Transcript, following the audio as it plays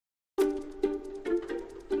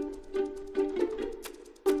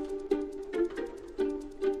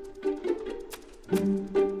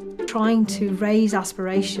trying to raise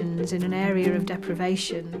aspirations in an area of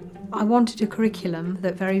deprivation, I wanted a curriculum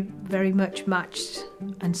that very much matched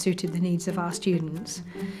and suited the needs of our students,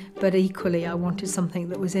 but equally I wanted something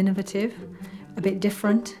that was innovative, a bit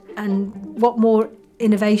different, and what more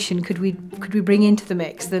innovation could we bring into the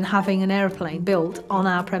mix than having an aeroplane built on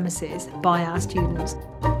our premises by our students.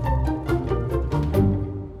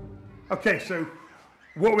 Okay, so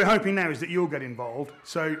what we're hoping now is that you'll get involved.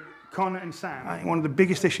 So Connor and Sam, one of the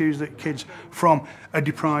biggest issues that kids from a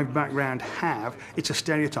deprived background have, it's a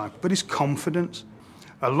stereotype, but it's confidence.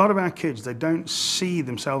 A lot of our kids, they don't see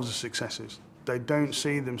themselves as successes. They don't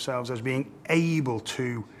see themselves as being able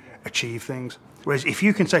to achieve things. Whereas if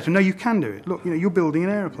you can say to them, no, you can do it. Look, you're building an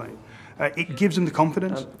aeroplane. It gives them the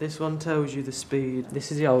confidence. This one tells you the speed.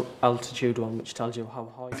 This is the altitude one, which tells you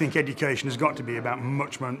how high. I think education has got to be about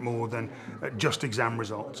much more than just exam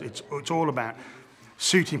results. It's all about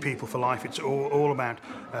suiting people for life. It's all about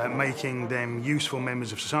making them useful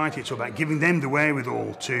members of society. It's all about giving them the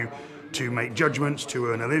wherewithal to make judgments, to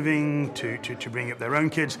earn a living, to bring up their own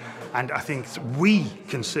kids. And I think we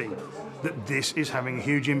can see that this is having a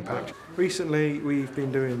huge impact. Recently we've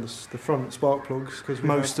been doing the front spark plugs because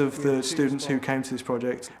most of the students who came to this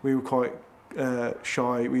project, we were quite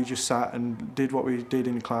shy. We just sat and did what we did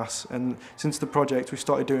in class, and since the project we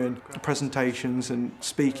started doing presentations and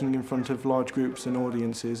speaking in front of large groups and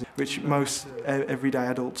audiences, which most everyday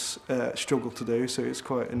adults struggle to do, so it's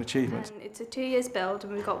quite an achievement. It's a 2 years build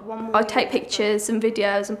and we've got one more. I take pictures and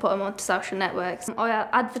videos and put them onto social networks. I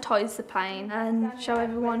advertise the plane and show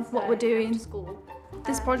everyone what we're doing.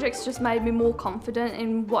 This project's just made me more confident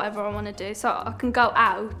in whatever I want to do, so I can go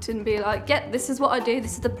out and be like, yeah, this is what I do,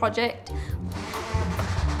 this is the project.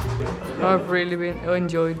 I've really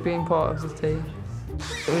enjoyed being part of the team.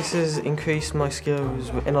 This has increased my skills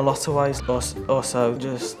in a lot of ways, also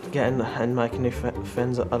just getting and making new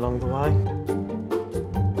friends along the way.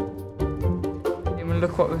 And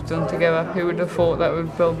look what we've done together. Who would have thought that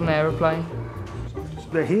we'd build an aeroplane?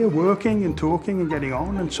 They're here working and talking and getting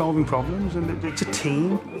on and solving problems, and it's a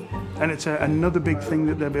team, and it's another big thing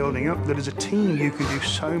that they're building up, that as a team you can do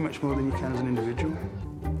so much more than you can as an individual.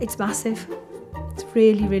 It's massive. It's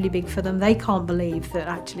really big for them. They can't believe that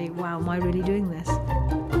actually, wow, am I really doing this?